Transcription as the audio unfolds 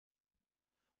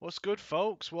What's good,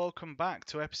 folks? Welcome back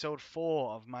to episode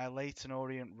 4 of my Leyton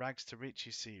Orient Rags to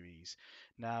Riches series.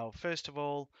 Now, first of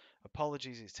all,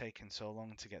 apologies it's taken so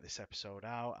long to get this episode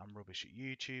out. I'm rubbish at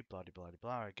YouTube, blah blah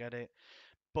blah, I get it.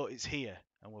 But it's here,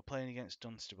 and we're playing against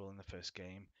Dunstable in the first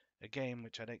game. A game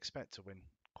which I'd expect to win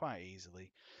quite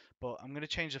easily. But I'm going to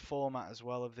change the format as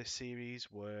well of this series,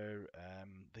 where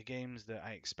the games that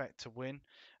I expect to win,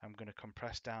 I'm going to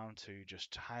compress down to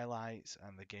just highlights,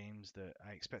 and the games that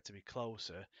I expect to be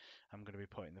closer, I'm going to be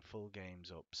putting the full games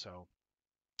up. So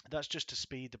that's just to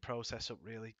speed the process up,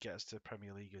 really, get us to the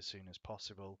Premier League as soon as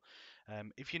possible.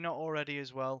 If you're not already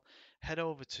as well, head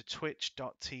over to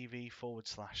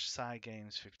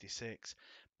twitch.tv/SiGames56.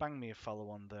 Bang me a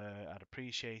follow on there, I'd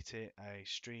appreciate it. I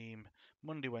stream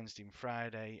Monday, Wednesday, and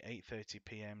Friday, 8:30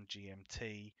 p.m.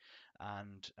 GMT,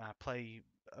 and I play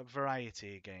a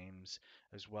variety of games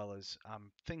as well as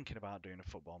I'm thinking about doing a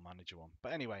football manager one.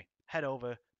 But anyway, head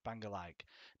over, bang a like.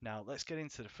 Now let's get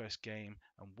into the first game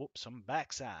and whoop some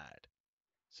backside.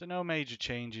 So no major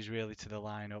changes really to the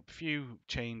lineup. Few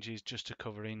changes just to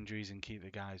cover injuries and keep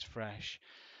the guys fresh.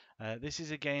 This is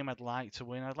a game I'd like to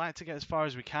win. I'd like to get as far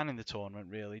as we can in the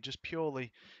tournament, really, just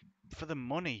purely for the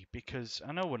money, because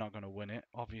I know we're not going to win it,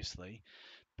 obviously,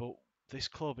 but this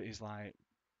club is like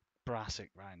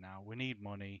brassic right now. We need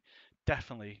money,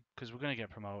 definitely, because we're going to get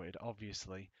promoted,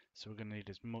 obviously. So we're going to need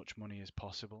as much money as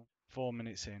possible. 4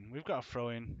 minutes in, we've got a throw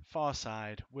in, far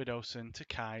side, Widowson to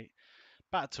Kite,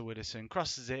 back to Widdowson,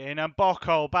 crosses it in, and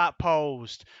Bocco, back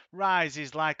post,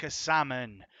 rises like a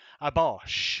salmon. A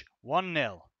Bosch,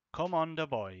 1-0. Come on, the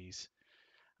boys.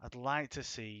 I'd like to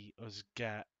see us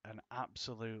get an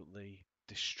absolutely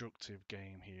destructive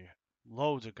game here.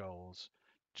 Loads of goals,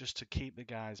 just to keep the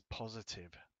guys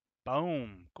positive.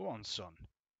 Boom. Go on, son.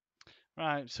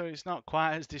 Right, so it's not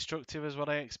quite as destructive as what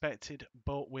I expected,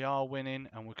 but we are winning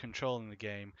and we're controlling the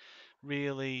game.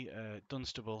 Really,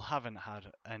 Dunstable haven't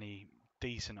had any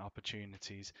decent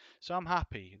opportunities, so I'm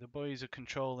happy. The boys are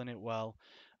controlling it well.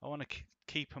 I want to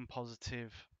keep them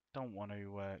positive. Don't want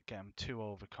to get them too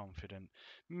overconfident.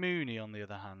 Mooney, on the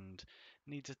other hand,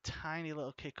 needs a tiny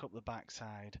little kick up the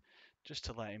backside just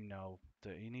to let him know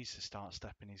that he needs to start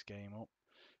stepping his game up.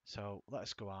 So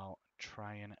let's go out,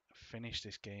 try and finish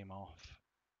this game off.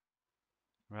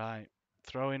 Right,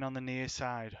 throwing on the near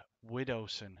side,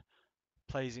 Widowson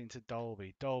plays it into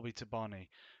Dolby, Dolby to Bonnie,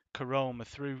 Karoma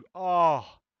through,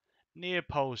 oh, near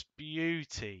post,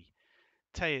 beauty.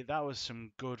 Tell you, that was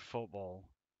some good football.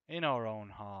 In our own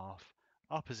half,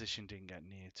 opposition didn't get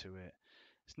near to it.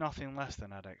 It's nothing less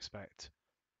than I'd expect,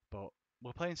 but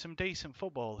we're playing some decent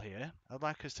football here. I'd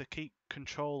like us to keep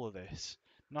control of this.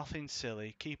 Nothing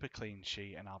silly, keep a clean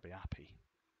sheet, and I'll be happy.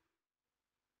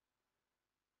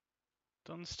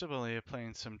 Dunstable here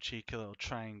playing some cheeky little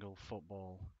triangle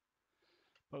football.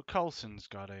 But Coulson's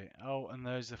got it. Oh, and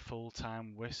there's the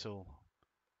full-time whistle.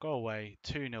 Go away,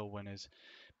 2-0 winners.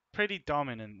 Pretty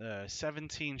dominant there.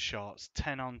 17 shots,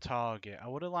 10 on target. I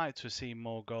would have liked to have seen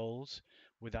more goals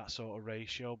with that sort of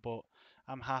ratio, but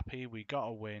I'm happy. We got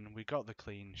a win. We got the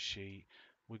clean sheet.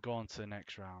 We go on to the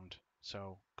next round.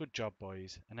 So, good job,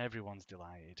 boys, and everyone's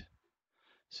delighted.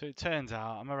 So it turns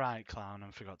out I'm a right clown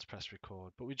and forgot to press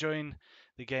record. But we join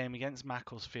the game against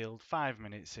Macclesfield 5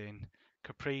 minutes in.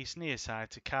 Caprice near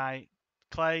side to Kai.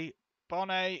 Clay.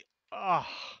 Bonnet. Ah,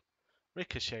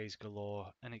 ricochets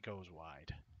galore and it goes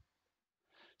wide.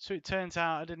 So it turns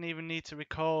out I didn't even need to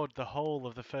record the whole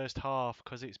of the first half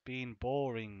because it's been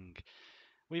boring.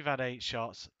 We've had 8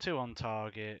 shots, 2 on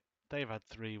target. They've had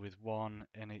 3 with 1,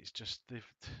 and it's just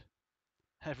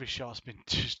every shot's been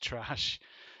just trash.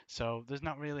 So there's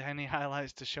not really any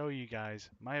highlights to show you guys.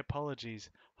 My apologies.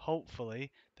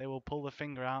 Hopefully they will pull the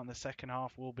finger out and the second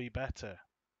half will be better.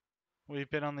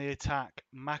 We've been on the attack.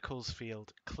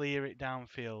 Macclesfield clear it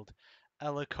downfield.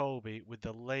 Ella Colby with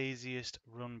the laziest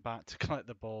run back to collect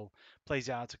the ball. Plays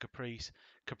it out to Caprice.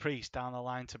 Caprice down the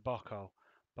line to Bocco.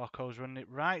 Bocco's running it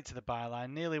right to the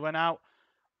byline. Nearly went out.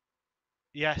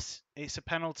 Yes, it's a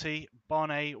penalty.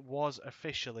 Bonnet was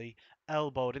officially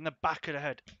elbowed in the back of the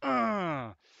head.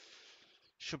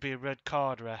 Should be a red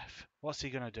card, ref. What's he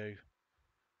going to do?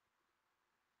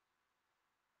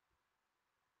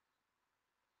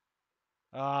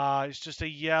 Ah, it's just a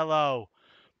yellow.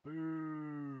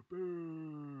 Boo,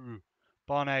 boo.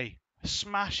 Bonnet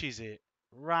smashes it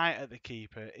right at the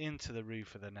keeper into the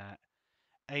roof of the net.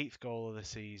 8th goal of the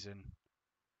season.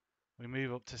 We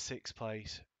move up to 6th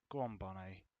place. Go on,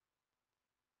 Bonnet.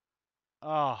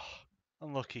 Ah,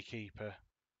 unlucky keeper.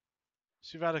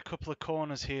 So we've had a couple of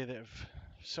corners here that have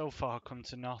so far come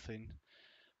to nothing,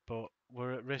 but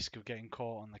we're at risk of getting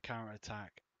caught on the counter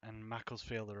attack. And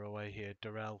Macclesfield are away here.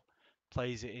 Durrell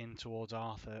Plays it in towards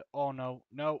Arthur. Oh no,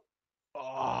 no.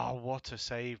 Oh, what a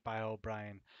save by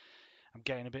O'Brien. I'm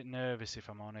getting a bit nervous if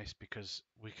I'm honest because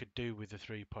we could do with the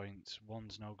 3 points.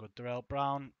 One's no good. Darrell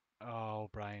Brown. Oh,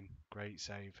 O'Brien. Great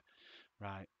save.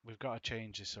 Right, we've got to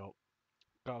change this up.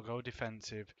 Got to go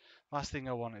defensive. Last thing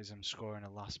I want is them scoring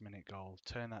a last minute goal.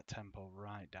 Turn that tempo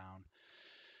right down.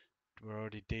 We're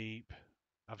already deep.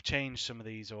 I've changed some of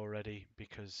these already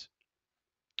because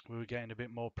we were getting a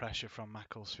bit more pressure from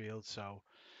Macclesfield. So,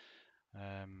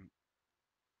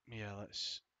 yeah,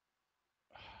 let's.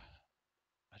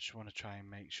 I just want to try and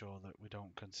make sure that we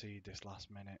don't concede this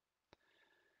last minute.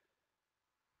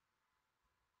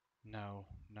 No,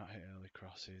 not hit early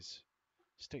crosses.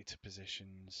 Stick to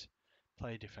positions.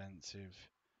 Play defensive.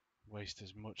 Waste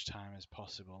as much time as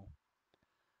possible.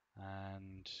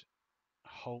 And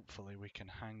hopefully we can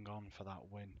hang on for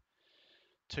that win.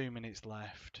 2 minutes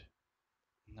left.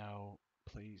 No,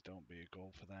 please don't be a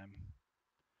goal for them.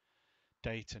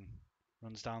 Dayton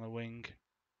runs down the wing.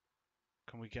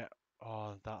 Can we get...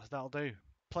 Oh, that'll do.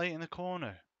 Play it in the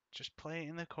corner. Just play it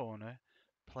in the corner.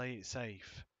 Play it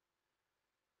safe.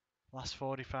 Last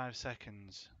 45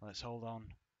 seconds. Let's hold on.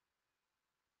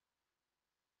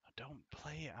 Don't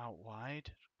play it out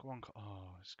wide. Go on.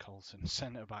 Oh, it's Coulson.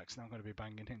 Centre back's not going to be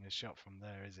banging in a shot from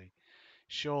there, is he?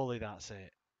 Surely that's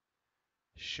it.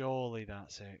 Surely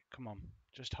that's it. Come on.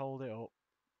 Just hold it up.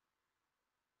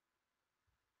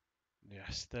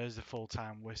 Yes, there's the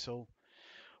full-time whistle.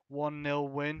 1-0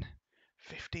 win.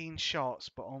 15 shots,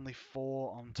 but only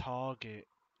 4 on target.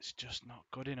 It's just not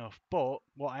good enough. But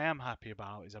what I am happy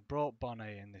about is I brought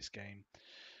Bonnet in this game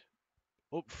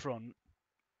up front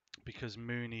because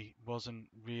Mooney wasn't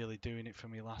really doing it for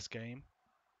me last game.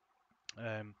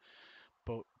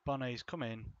 But Bonnet's come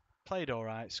in, played all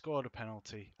right, scored a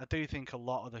penalty. I do think a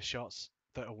lot of the shots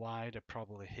that are wide are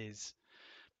probably his.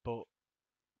 But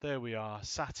there we are,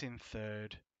 sat in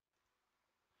third.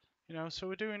 So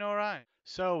we're doing all right.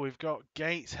 So we've got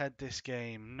Gateshead this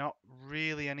game. Not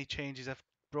really any changes. I've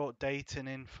brought Dayton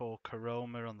in for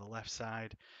Karoma on the left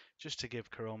side, just to give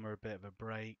Karoma a bit of a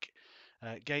break.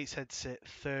 Gateshead sit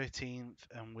 13th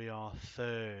and we are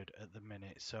third at the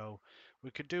minute. So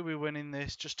we could do with winning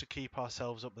this just to keep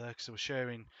ourselves up there because we're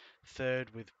sharing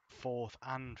third with fourth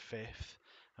and fifth.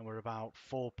 And we're about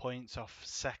 4 points off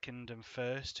second and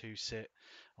first who sit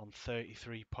on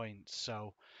 33 points.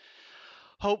 So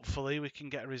hopefully we can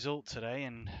get a result today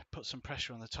and put some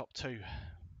pressure on the top two.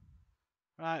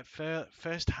 Right,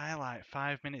 first highlight,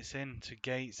 5 minutes in to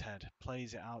Gateshead.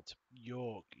 Plays it out to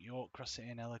York. York cross it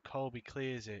in. Ella Colby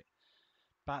clears it.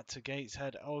 Back to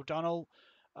Gateshead. O'Donnell.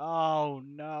 Oh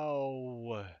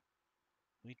no.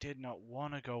 We did not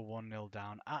want to go 1-0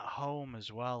 down. At home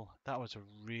as well. That was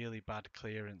a really bad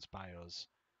clearance by us.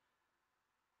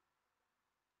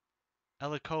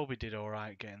 Ella Colby did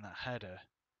alright getting that header.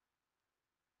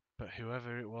 But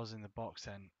whoever it was in the box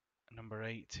then, number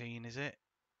 18 is it?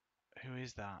 Who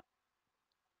is that?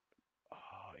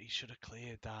 Oh, he should have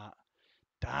cleared that.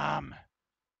 Damn!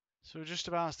 So we're just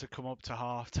about to come up to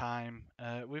half time.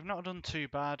 We've not done too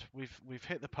bad. We've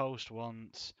hit the post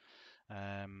once.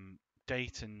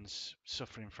 Dayton's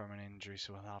suffering from an injury,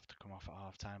 so we'll have to come off at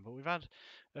half time. But we've had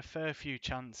a fair few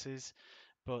chances,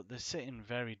 but they're sitting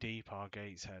very deep, our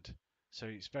Gateshead. So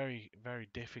it's very, very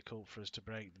difficult for us to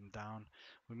break them down.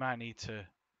 We might need to...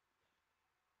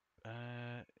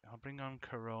 I'll bring on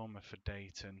Karoma for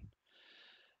Dayton.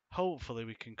 Hopefully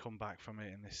we can come back from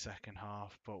it in this second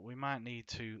half, but we might need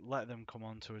to let them come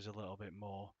on to us a little bit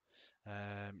more.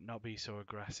 Not be so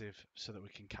aggressive so that we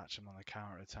can catch them on the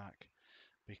counter attack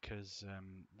because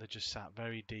they're just sat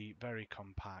very deep, very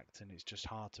compact, and it's just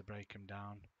hard to break them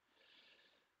down.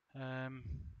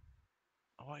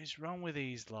 What is wrong with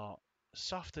these lot?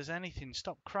 Soft as anything.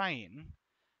 Stop crying.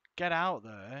 Get out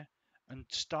there and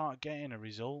start getting a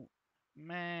result.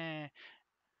 Meh.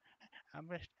 I'm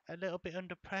a little bit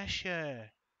under pressure.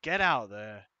 Get out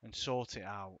there and sort it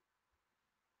out.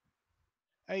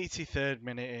 83rd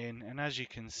minute in, and as you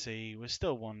can see, we're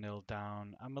still 1-0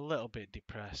 down. I'm a little bit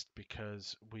depressed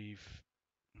because we've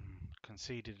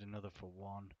conceded another for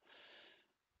one.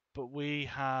 But we've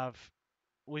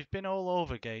been all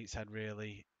over Gateshead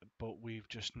really, but we've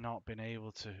just not been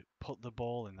able to put the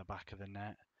ball in the back of the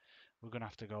net. We're going to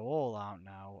have to go all out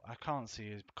now. I can't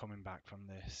see us coming back from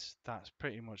this. That's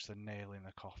pretty much the nail in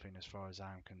the coffin as far as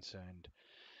I'm concerned.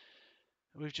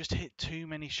 We've just hit too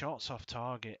many shots off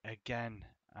target again.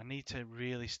 I need to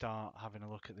really start having a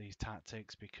look at these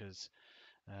tactics because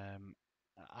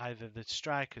either the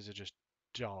strikers are just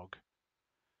dog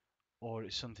or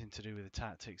it's something to do with the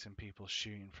tactics and people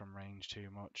shooting from range too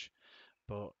much.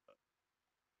 But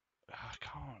I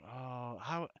can't. Oh,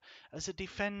 how as a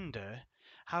defender,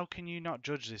 how can you not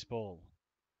judge this ball?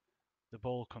 The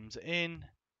ball comes in.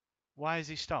 Why is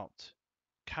he stopped?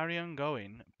 Carry on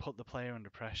going. Put the player under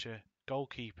pressure.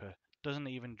 Goalkeeper doesn't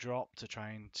even drop to try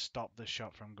and stop the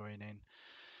shot from going in.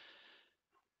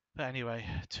 But anyway,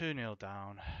 2-0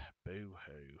 down. Boo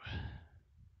hoo.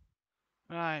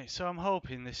 Right, so I'm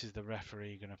hoping this is the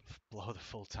referee going to blow the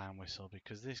full-time whistle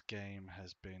because this game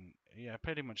has been, yeah,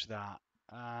 pretty much that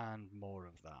and more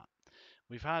of that.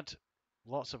 We've had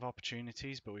lots of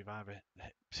opportunities, but we've either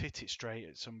hit it straight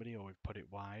at somebody or we've put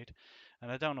it wide.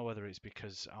 And I don't know whether it's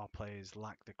because our players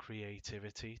lack the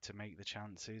creativity to make the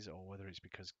chances or whether it's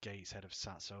because Gateshead have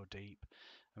sat so deep.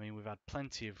 I mean, we've had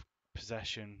plenty of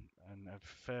possession and a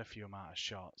fair few amount of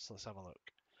shots. Let's have a look.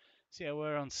 So yeah,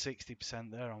 we're on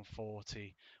 60%, they're on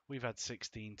 40. We've had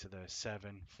 16 to their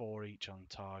 7, 4 each on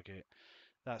target.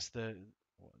 That's their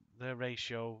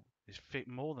ratio is fit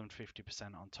more than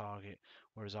 50% on target,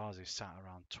 whereas ours is sat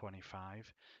around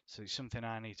 25. So it's something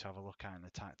I need to have a look at in the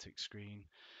tactics screen.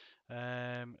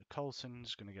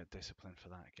 Coulson's going to get disciplined for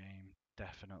that game,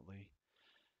 definitely.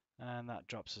 And that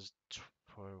drops us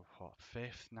for what,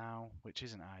 5th now, which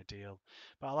isn't ideal.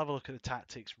 But I'll have a look at the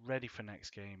tactics ready for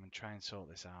next game and try and sort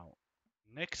this out.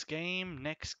 Next game,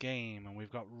 and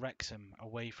we've got Wrexham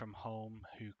away from home,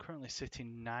 who currently sit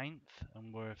in 9th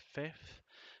and we're 5th.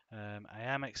 I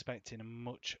am expecting a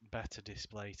much better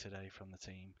display today from the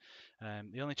team.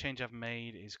 The only change I've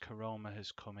made is Karoma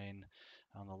has come in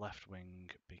on the left wing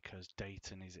because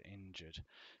Dayton is injured.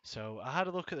 So I had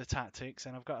a look at the tactics,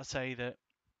 and I've got to say that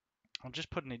I'm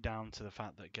just putting it down to the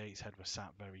fact that Gateshead was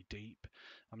sat very deep.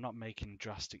 I'm not making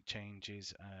drastic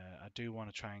changes. I do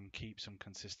want to try and keep some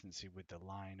consistency with the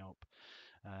lineup,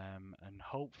 and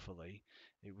hopefully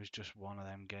it was just one of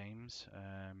them games.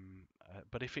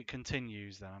 But if it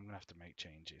continues, then I'm going to have to make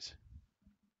changes.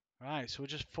 Right, so we're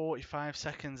just 45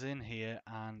 seconds in here,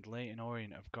 and Leyton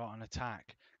Orient have got an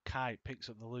attack. Kite picks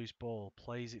up the loose ball,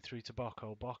 plays it through to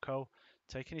Bocco. Bocco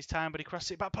taking his time, but he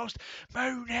crosses it back post.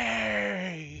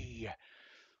 Mooney!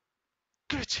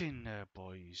 Get in there,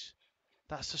 boys.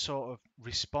 That's the sort of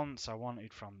response I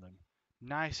wanted from them.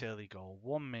 Nice early goal,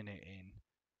 1 minute in.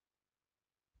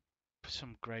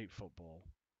 Some great football.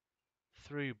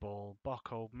 Through ball,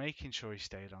 Bocco making sure he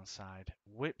stayed on side.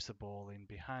 Whips the ball in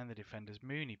behind the defenders.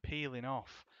 Mooney peeling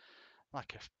off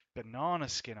like a banana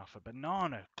skin off a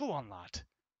banana. Go on, lad.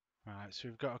 Right, so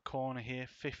we've got a corner here,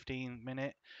 15th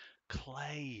minute.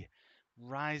 Clay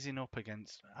rising up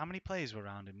against. How many players were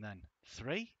around him then?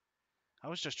 3? I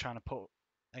was just trying to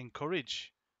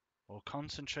encourage or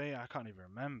concentrate. I can't even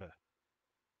remember.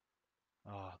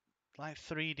 Oh, like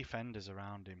 3 defenders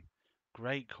around him.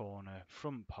 Great corner,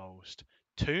 front post.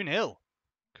 2-0.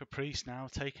 Caprice now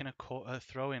taking a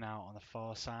throw-in out on the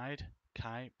far side.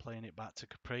 Kite playing it back to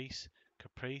Caprice.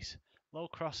 Caprice, low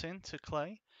crossing to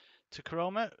Clay. To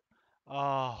Karoma.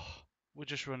 Oh, we're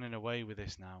just running away with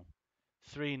this now.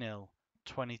 3-0,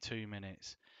 22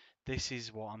 minutes. This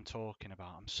is what I'm talking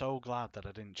about. I'm so glad that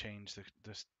I didn't change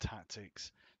the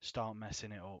tactics, start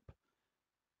messing it up.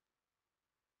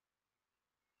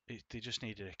 They just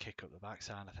needed a kick up the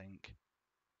backside, I think.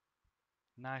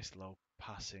 Nice low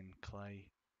passing, Clay.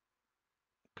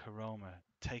 Karoma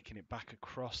taking it back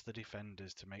across the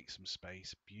defenders to make some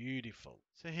space. Beautiful.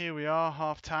 So here we are,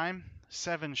 half time.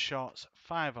 7 shots,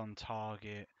 5 on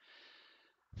target,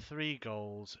 3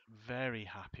 goals. Very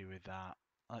happy with that.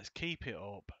 Let's keep it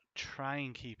up. Try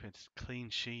and keep a clean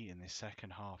sheet in this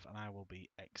second half, and I will be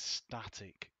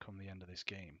ecstatic come the end of this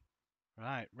game.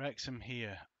 Right, Wrexham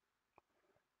here.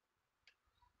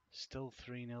 Still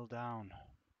 3-0 down,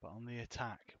 but on the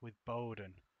attack with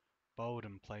Bowden.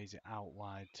 Bowden plays it out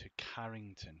wide to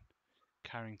Carrington.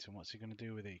 Carrington, what's he going to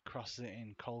do with it? He crosses it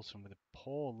in. Coulson with a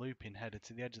poor looping header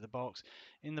to the edge of the box.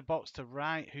 In the box to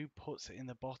right. Who puts it in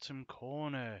the bottom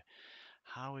corner?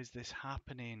 How is this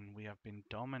happening? We have been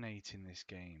dominating this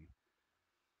game.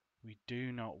 We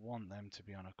do not want them to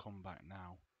be on a comeback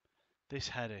now. This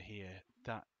header here,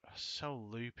 that so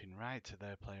looping right to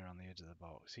their player on the edge of the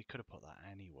box. He could have put that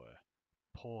anywhere.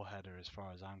 Poor header as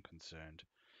far as I'm concerned.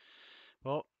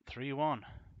 But 3-1.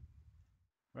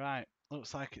 Right,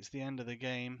 looks like it's the end of the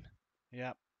game.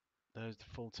 Yep, there's the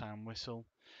full-time whistle.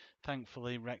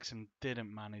 Thankfully, Wrexham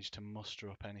didn't manage to muster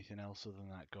up anything else other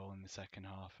than that goal in the second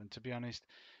half. And to be honest,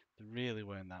 there really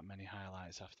weren't that many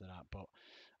highlights after that. But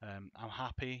I'm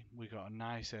happy. We got a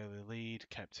nice early lead,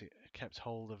 kept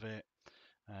hold of it.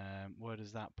 Where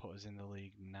does that put us in the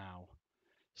league now?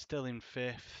 Still in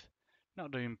 5th. Not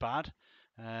doing bad.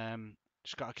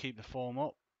 Just got to keep the form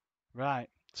up. Right,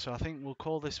 So I think we'll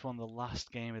call this one the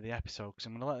last game of the episode because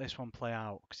I'm going to let this one play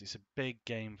out because it's a big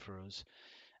game for us.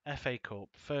 FA Cup,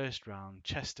 first round,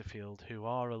 Chesterfield, who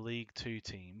are a League Two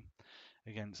team,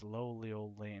 against lowly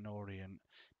old Leyton Orient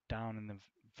down in the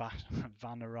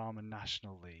Vanarama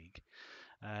National League.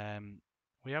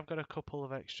 We have got a couple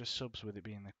of extra subs with it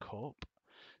being the cup,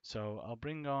 so I'll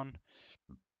bring on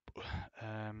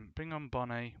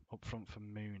Bonnet up front for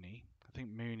Mooney. I think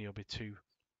Mooney will be too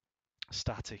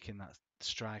static in that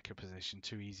striker position,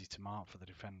 too easy to mark for the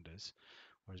defenders,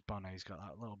 whereas Bonnet's got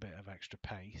that little bit of extra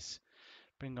pace.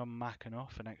 Bring on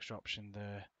McAnuff, an extra option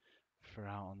there for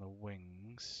out on the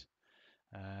wings.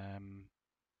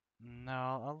 No,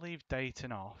 I'll leave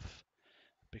Dayton off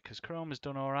because Kromer's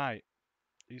done all right.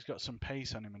 He's got some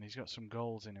pace on him and he's got some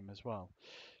goals in him as well.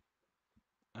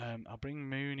 I'll bring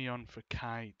Mooney on for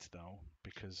Kite though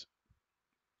because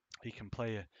he can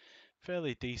play a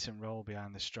fairly decent role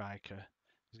behind the striker.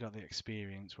 He's got the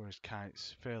experience, whereas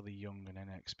Kite's fairly young and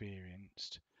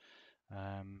inexperienced.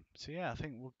 So yeah, I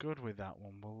think we're good with that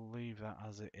one. We'll leave that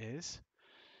as it is.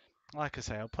 Like I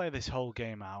say, I'll play this whole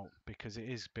game out because it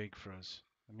is big for us.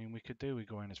 I mean, we could do with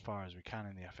going as far as we can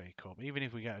in the FA Cup. Even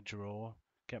if we get a draw,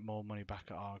 get more money back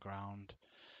at our ground,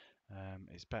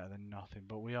 it's better than nothing.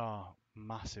 But we are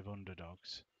massive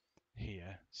underdogs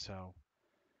here, so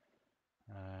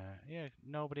yeah,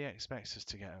 nobody expects us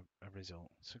to get a result.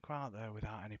 So go out there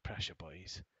without any pressure,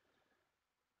 boys.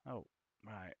 Oh,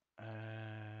 right.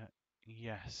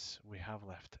 Yes, we have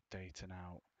left Dayton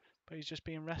out, but he's just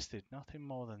being rested. Nothing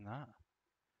more than that.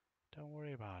 Don't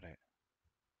worry about it.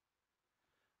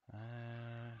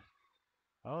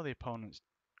 Oh, the opponent's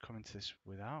coming to this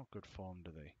without good form,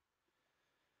 do they?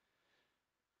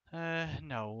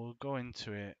 No, we'll go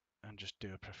into it and just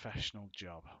do a professional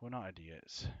job. We're not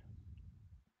idiots.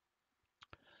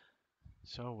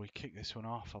 So we kick this one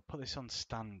off. I'll put this on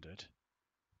standard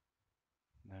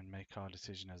and then make our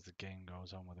decision as the game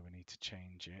goes on whether we need to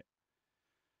change it.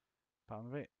 But I'm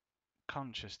a bit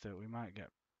conscious that we might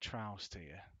get trounced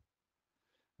here.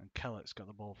 And Kellett's got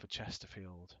the ball for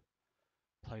Chesterfield.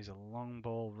 Plays a long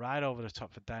ball right over the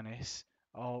top for Dennis.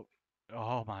 Oh,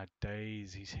 oh my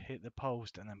days. He's hit the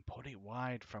post and then put it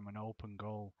wide from an open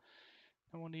goal.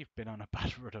 No wonder you've been on a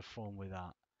bad run of form with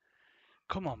that.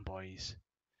 Come on, boys.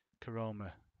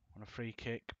 Karoma on a free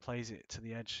kick. Plays it to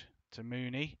the edge to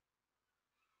Mooney.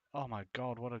 Oh my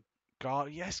God, what a goal.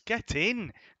 Yes, get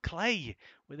in. Clay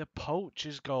with a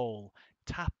poacher's goal.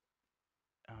 Tap.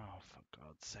 Oh, for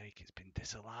God's sake, it's been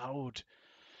disallowed.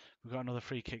 We've got another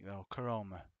free kick though.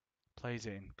 Karoma plays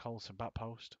it in. Coulson back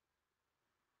post.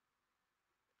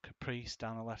 Caprice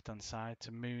down the left hand side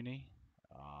to Mooney.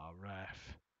 Ah, oh,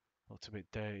 ref. Looked a bit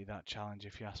dirty that challenge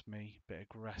if you ask me. Bit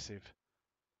aggressive.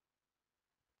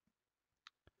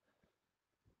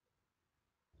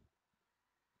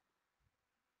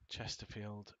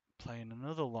 Chesterfield playing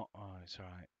another long. Oh, it's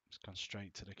alright. It's gone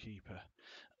straight to the keeper.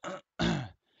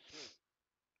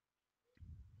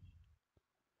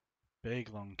 Big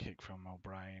long kick from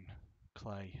O'Brien.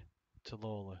 Clay to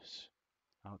Lawless.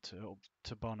 Out to up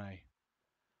to Bonnet.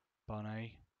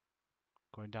 Bonnet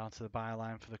going down to the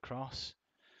byline for the cross.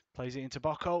 Plays it into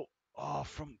Bocco. Oh,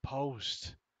 front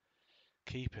post.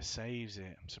 Keeper saves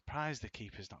it. I'm surprised the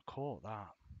keeper's not caught that.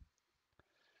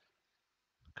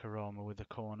 Karoma with the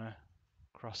corner.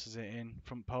 Crosses it in.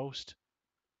 Front post.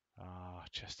 Ah,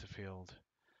 Chesterfield.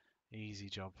 Easy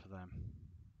job for them.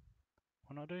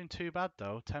 We're not doing too bad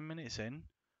though. 10 minutes in.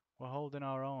 We're holding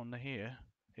our own here.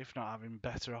 If not having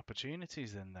better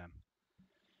opportunities than them.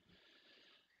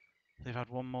 They've had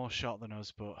one more shot than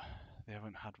us, but they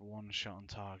haven't had one shot on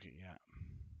target yet.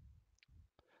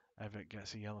 Everett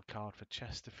gets a yellow card for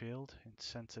Chesterfield in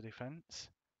centre defence.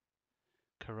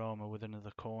 Karoma with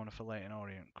another corner for Leyton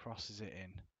Orient. Crosses it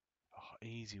in. Oh,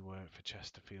 easy work for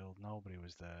Chesterfield. Nobody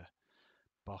was there.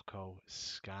 Bocco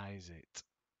skies it.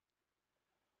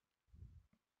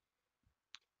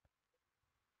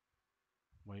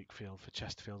 Wakefield for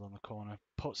Chesterfield on the corner.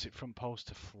 Puts it front post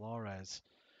to Flores.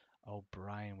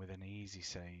 O'Brien with an easy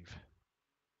save.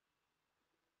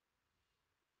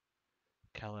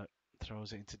 Kellett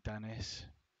throws it into Dennis.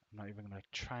 I'm not even going to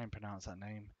try and pronounce that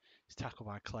name. He's tackled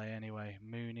by Clay anyway.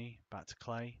 Mooney back to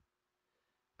Clay.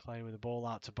 Clay with the ball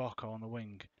out to Bocco on the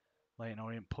wing. Leyton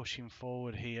Orient pushing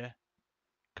forward here.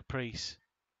 Caprice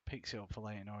picks it up for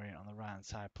Leyton Orient on the right hand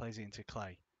side. Plays it into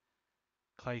Clay.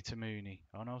 Clay to Mooney.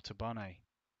 Oh no, to Bonnet.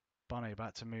 Bonnet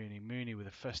back to Mooney. Mooney with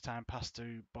a first time pass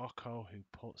to Bocco who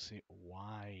puts it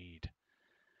wide.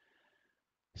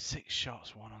 6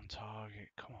 shots, 1 on target.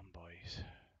 Come on, boys.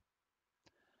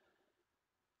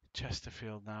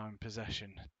 Chesterfield now in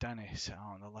possession. Dennis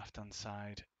out on the left hand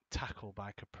side. Tackle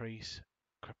by Caprice.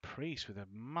 Caprice with a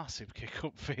massive kick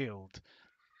upfield.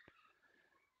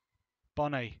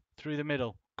 Bonnet through the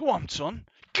middle. Go on, son.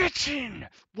 Get in!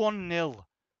 1-0.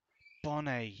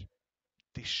 Bonnet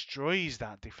destroys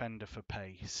that defender for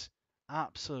pace.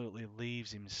 Absolutely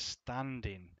leaves him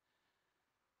standing.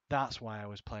 That's why I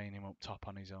was playing him up top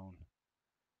on his own.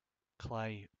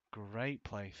 Clay, great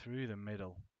play through the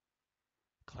middle.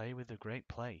 Clay with a great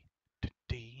play.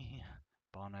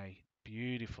 Bonnet,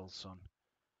 beautiful, son.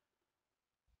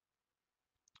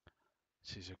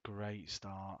 This is a great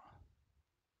start.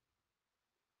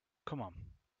 Come on.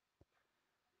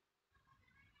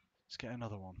 Let's get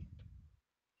another one.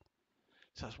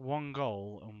 So that's 1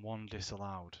 goal and 1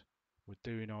 disallowed. We're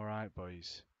doing alright,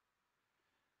 boys.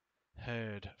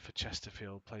 Hurd for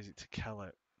Chesterfield plays it to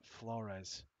Kellett.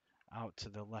 Flores out to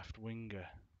the left winger,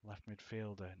 left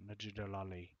midfielder,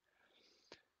 Najidalali.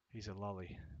 He's a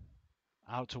lolly.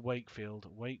 Out to Wakefield.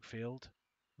 Wakefield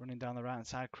running down the right hand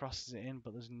side, crosses it in,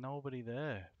 but there's nobody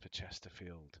there for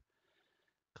Chesterfield.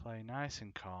 Clay nice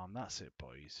and calm. That's it,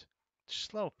 boys.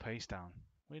 Just slow pace down.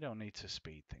 We don't need to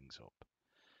speed things up.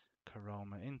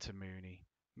 Karoma into Mooney.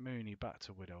 Mooney back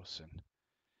to Widowson.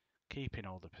 Keeping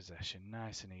all the possession.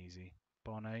 Nice and easy.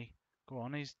 Bonnet. Go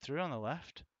on, he's through on the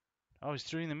left. Oh, he's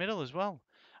through in the middle as well.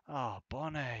 Oh,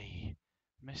 Bonnet.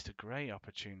 Missed a great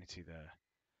opportunity there.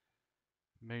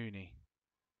 Mooney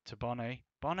to Bonnet.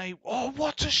 Bonnet. Oh,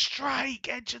 what a strike!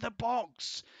 Edge of the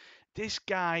box. This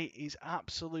guy is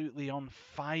absolutely on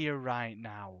fire right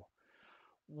now.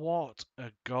 What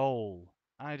a goal.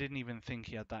 I didn't even think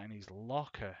he had that in his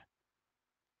locker.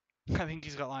 I think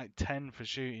he's got like 10 for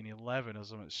shooting, 11 or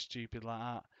something stupid like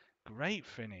that. Great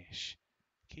finish.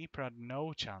 Keeper had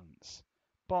no chance.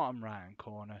 Bottom right hand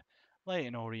corner.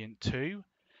 Leyton Orient 2.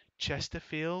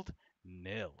 Chesterfield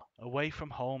 0. Away from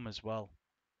home as well.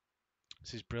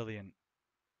 This is brilliant.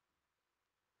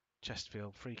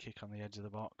 Chesterfield free kick on the edge of the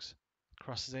box.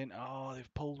 Crosses in. Oh,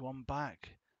 they've pulled one back.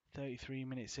 33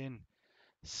 minutes in.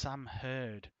 Sam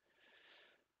Hurd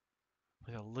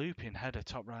with a looping header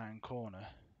top right hand corner.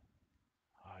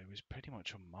 Oh, he was pretty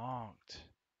much unmarked.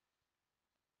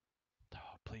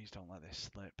 Oh, please don't let this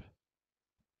slip.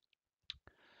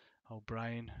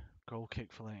 O'Brien, goal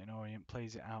kick for Leyton Orient,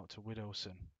 plays it out to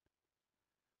Widowson.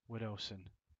 Widowson,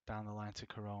 down the line to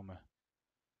Karoma.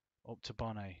 Up to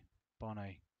Bonnet.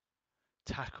 Bonnet,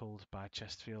 tackled by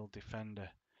Chesterfield defender.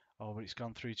 Oh, but it's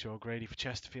gone through to O'Grady for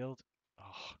Chesterfield.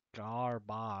 Oh,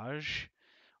 garbage.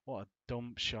 What a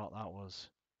dump shot that was.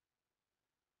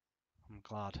 I'm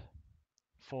glad.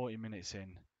 40 minutes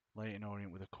in, Leyton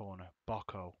Orient with a corner.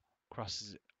 Bocco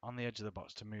crosses it on the edge of the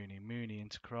box to Mooney. Mooney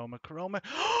into Karoma. Karoma.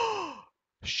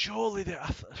 Surely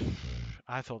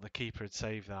I thought the keeper had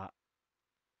saved that.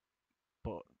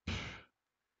 But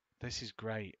this is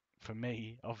great for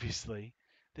me, obviously.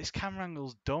 This camera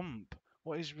angle's dump.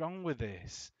 What is wrong with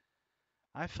this?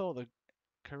 I thought the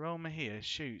Karoma here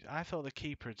shoots. I thought the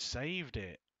keeper had saved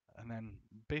it. And then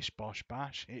bish bosh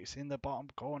bash. It's in the bottom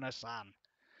corner, San.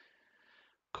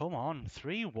 Come on,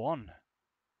 3-1.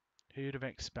 Who'd have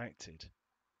expected?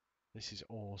 This is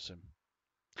awesome.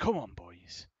 Come on,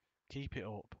 boys. Keep it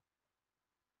up.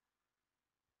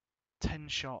 10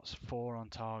 shots, 4 on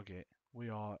target. We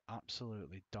are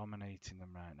absolutely dominating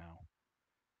them right now.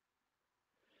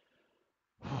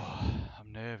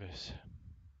 I'm nervous.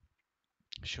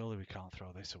 Surely we can't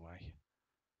throw this away.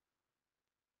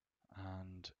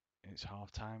 And it's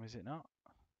half time, is it not?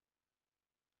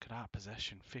 Could our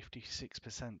possession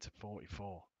 56% to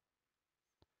 44.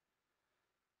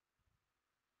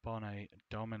 Bonnet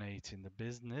dominating the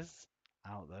business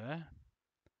out there.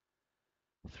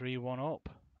 3-1 up,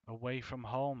 away from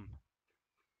home.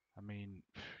 I mean,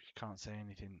 you can't say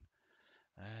anything.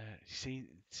 You see,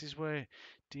 this is where,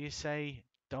 do you say,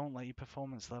 don't let your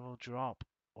performance level drop?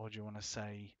 Or do you want to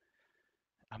say,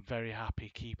 I'm very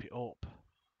happy, keep it up?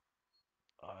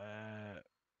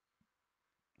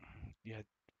 Yeah.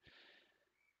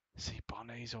 See,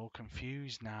 Bonnet's all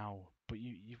confused now. But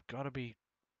you've got to be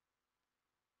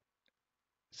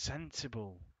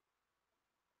sensible.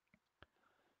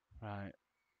 Right.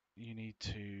 You need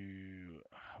to...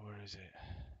 Where is it?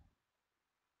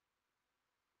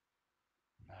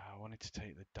 No, I wanted to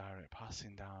take the direct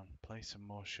passing down. Play some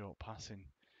more short passing.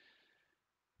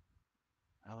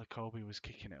 Alakobi was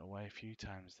kicking it away a few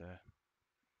times there.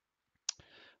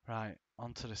 Right,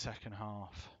 on to the second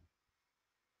half.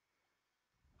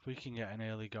 If we can get an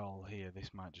early goal here, this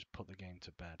might just put the game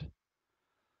to bed.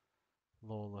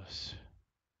 Lawless.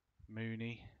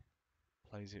 Mooney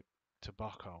plays it to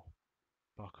Bocco.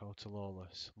 Bocco to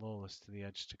Lawless. Lawless to the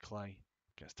edge to Clay.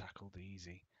 Gets tackled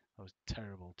easy. That was a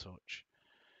terrible touch.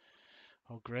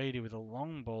 O'Grady with a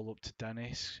long ball up to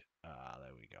Dennis. Ah,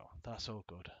 there we go. That's all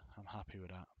good. I'm happy with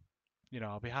that.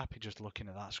 I'll be happy just looking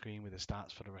at that screen with the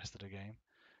stats for the rest of the game.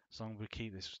 As long as we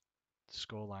keep this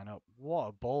scoreline up. What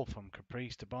a ball from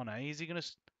Caprice to Bonnet. Is he going to...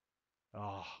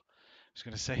 Oh, I was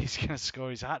going to say he's going to score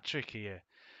his hat-trick here.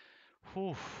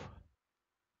 Whew.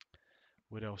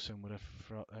 Widowson with a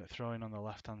throw-in on the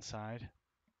left-hand side.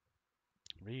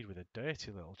 Reed with a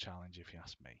dirty little challenge, if you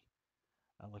ask me.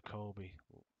 Elacobi.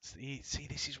 See,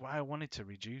 this is why I wanted to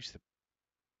reduce the...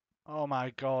 Oh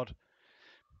my god.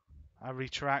 I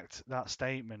retract that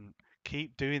statement.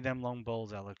 Keep doing them long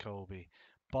balls, Elacobi.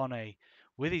 Bonnet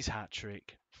with his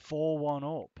hat-trick.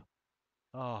 4-1 up.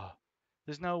 Oh,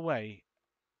 there's no way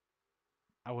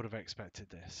I would have expected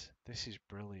this. This is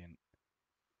brilliant.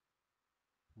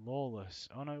 Lawless.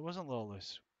 Oh no, it wasn't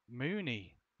Lawless.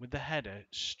 Mooney with the header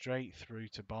straight through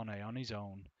to Bonnet on his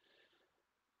own.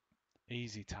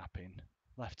 Easy tapping.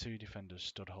 Left two defenders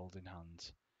stood holding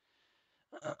hands.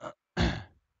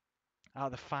 Out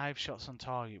of the 5 shots on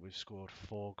target, we've scored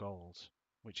 4 goals,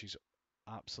 which is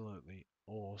absolutely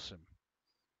awesome.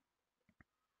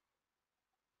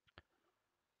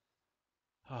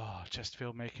 Oh,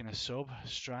 Chesterfield making a sub.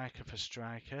 Striker for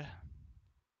striker.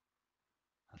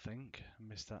 I think. I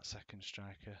missed that second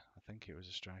striker. I think it was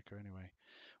a striker anyway.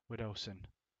 Widowson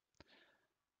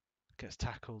gets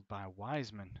tackled by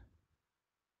Wiseman.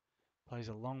 Plays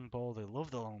a long ball. They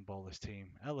love the long ball, this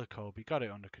team. Elacobi got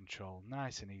it under control.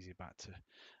 Nice and easy back to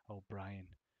O'Brien.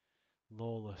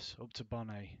 Lawless up to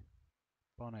Bonnet.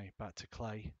 Bonnet back to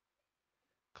Clay.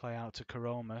 Clay out to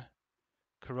Karoma.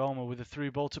 Karoma with a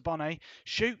through ball to Bonnet.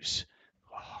 Shoots!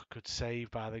 Oh, good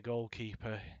save by the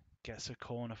goalkeeper. Gets a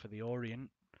corner for the Orient.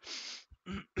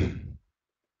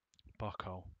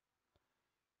 Bocco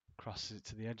crosses it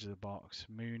to the edge of the box.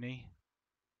 Mooney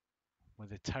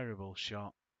with a terrible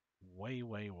shot. Way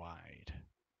wide.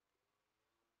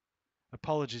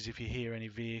 Apologies if you hear any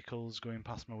vehicles going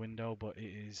past my window, but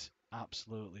it is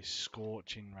absolutely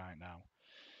scorching right now.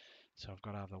 So I've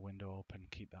got to have the window open,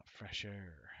 keep that fresh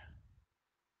air.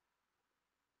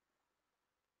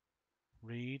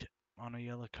 Reed on a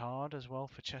yellow card as well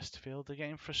for Chesterfield. They're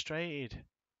getting frustrated.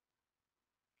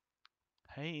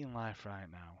 Hating life right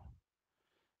now.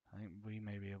 I think we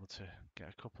may be able to get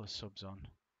a couple of subs on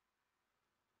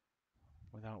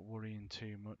without worrying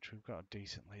too much. We've got a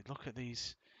decent lead. Look at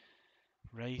these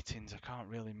ratings. I can't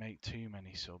really make too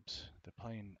many subs. They're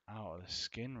playing out of the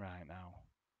skin right now.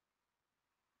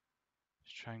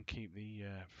 Just try and keep the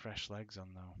fresh legs on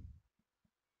though.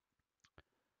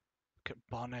 Look at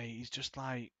Bonnet. He's just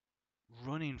like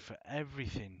running for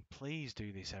everything. Please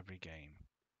do this every game.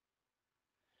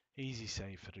 Easy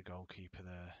save for the goalkeeper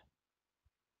there.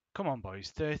 Come on,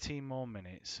 boys. 13 more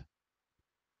minutes.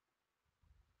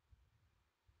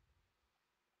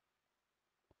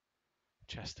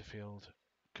 Chesterfield.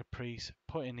 Caprice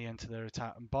putting the end to their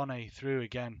attack. And Bonnet through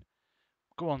again.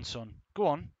 Go on, son. Go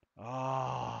on.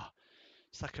 Ah,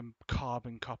 it's like a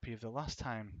carbon copy of the last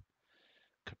time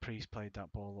Caprice played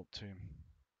that ball up to him.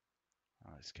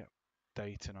 Right, let's get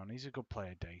Dayton on. He's a good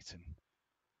player, Dayton.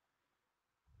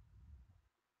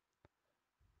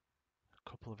 A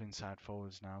couple of inside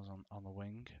forwards now on the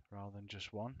wing rather than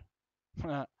just one.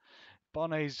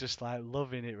 Bonnet's just like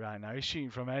loving it right now. He's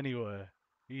shooting from anywhere.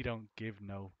 He don't give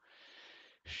no.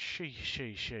 She.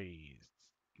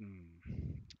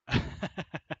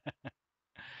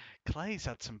 Clay's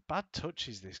had some bad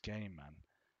touches this game, man.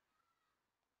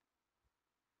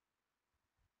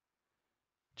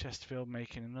 Chesterfield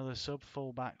making another sub,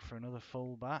 full-back for another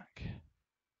full-back.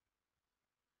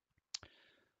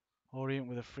 Orient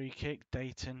with a free kick.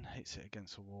 Dayton hits it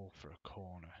against the wall for a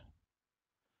corner.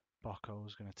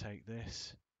 Bocco's going to take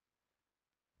this.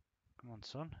 Come on,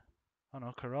 son. Oh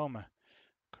no, Karoma.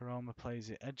 Karoma plays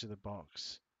it edge of the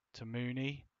box to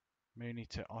Mooney. Mooney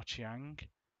to Ochieng.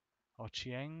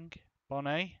 Ochieng.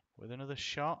 Bonnet with another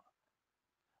shot.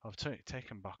 I've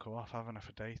taken Bocco off, haven't I,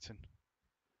 for Dayton?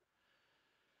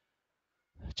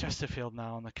 Chesterfield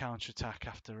now on the counter-attack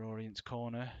after Orient's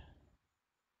corner.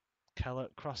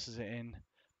 Kellett crosses it in,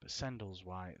 but Sendel's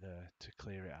white there to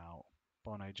clear it out.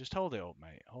 Bonnet, just hold it up,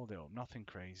 mate. Hold it up. Nothing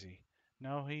crazy.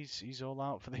 No, he's all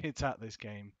out for the attack this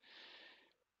game.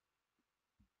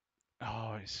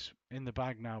 Oh, it's in the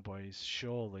bag now, boys.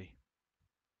 Surely.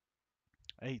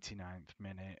 89th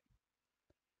minute.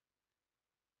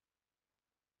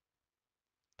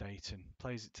 Dayton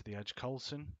plays it to the edge.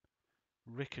 Coulson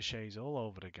ricochets all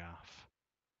over the gaff.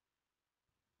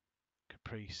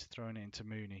 Caprice throwing it into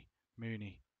Mooney.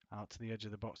 Mooney out to the edge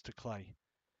of the box to Clay.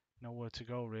 Nowhere to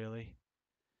go, really.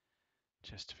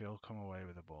 Chesterfield come away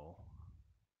with the ball.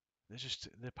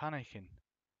 They're panicking.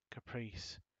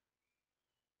 Caprice.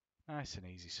 Nice and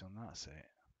easy, son. That's it.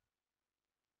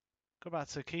 Go back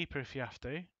to the keeper if you have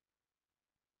to.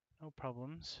 No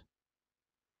problems.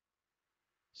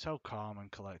 So calm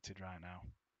and collected right now.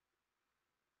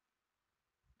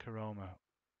 Karoma.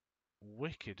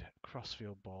 Wicked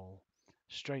crossfield ball.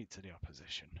 Straight to the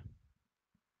opposition.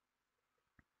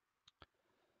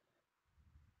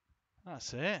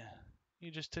 That's it.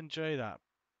 You just enjoy that.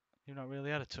 You've not really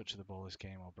had a touch of the ball this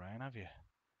game, O'Brien, have you?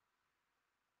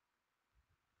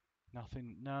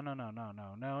 Nothing. No, no, no, no,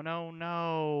 no, no, no,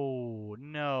 no,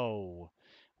 no.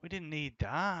 We didn't need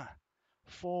that.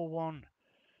 4-1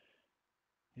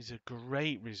 is a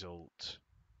great result.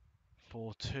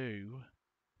 4-2.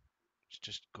 It's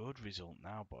just good result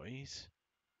now, boys.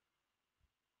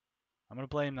 I'm going to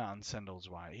blame that on Sendles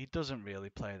White. He doesn't really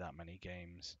play that many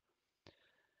games.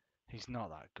 He's not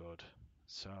that good.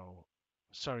 So,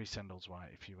 sorry, Sendles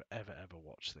White, if you ever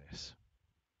watch this.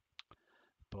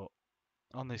 But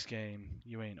on this game,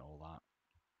 you ain't all that.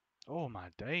 Oh my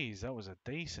days, that was a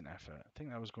decent effort. I think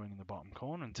that was going in the bottom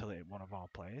corner until it hit one of our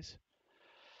players.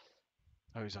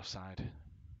 Oh, he's offside.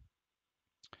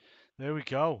 There we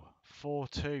go.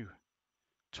 4-2.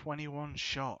 21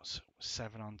 shots,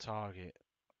 7 on target.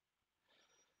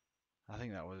 I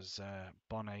think that was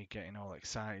Bonnet getting all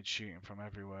excited, shooting from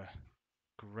everywhere.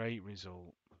 Great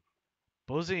result.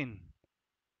 Buzzing.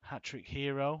 Hat-trick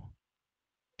hero.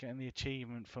 Getting the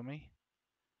achievement for me.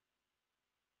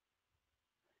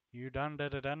 You done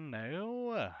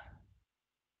now.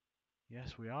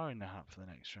 Yes, we are in the hat for the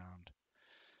next round.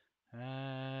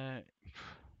 I'm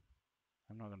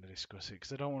not going to discuss it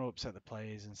because I don't want to upset the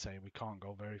players and say we can't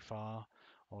go very far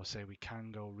or say we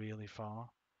can go really far.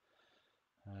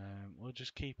 We'll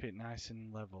just keep it nice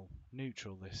and level.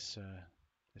 Neutral this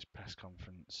press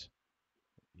conference.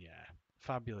 Yeah,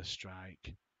 fabulous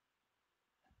strike.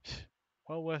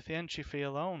 Well worth the entry fee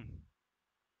alone.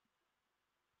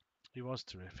 He was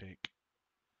terrific.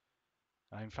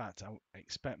 In fact, I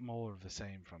expect more of the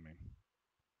same from him.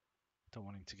 Don't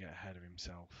want him to get ahead of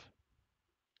himself.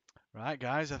 Right,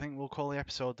 guys, I think we'll call the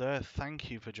episode there. Thank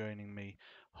you for joining me.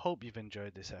 Hope you've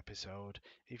enjoyed this episode.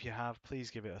 If you have,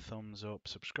 please give it a thumbs up.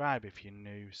 Subscribe if you're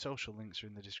new. Social links are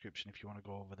in the description if you want to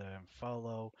go over there and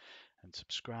follow and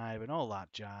subscribe and all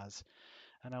that jazz.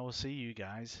 And I will see you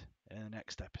guys in the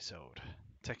next episode.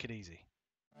 Take it easy.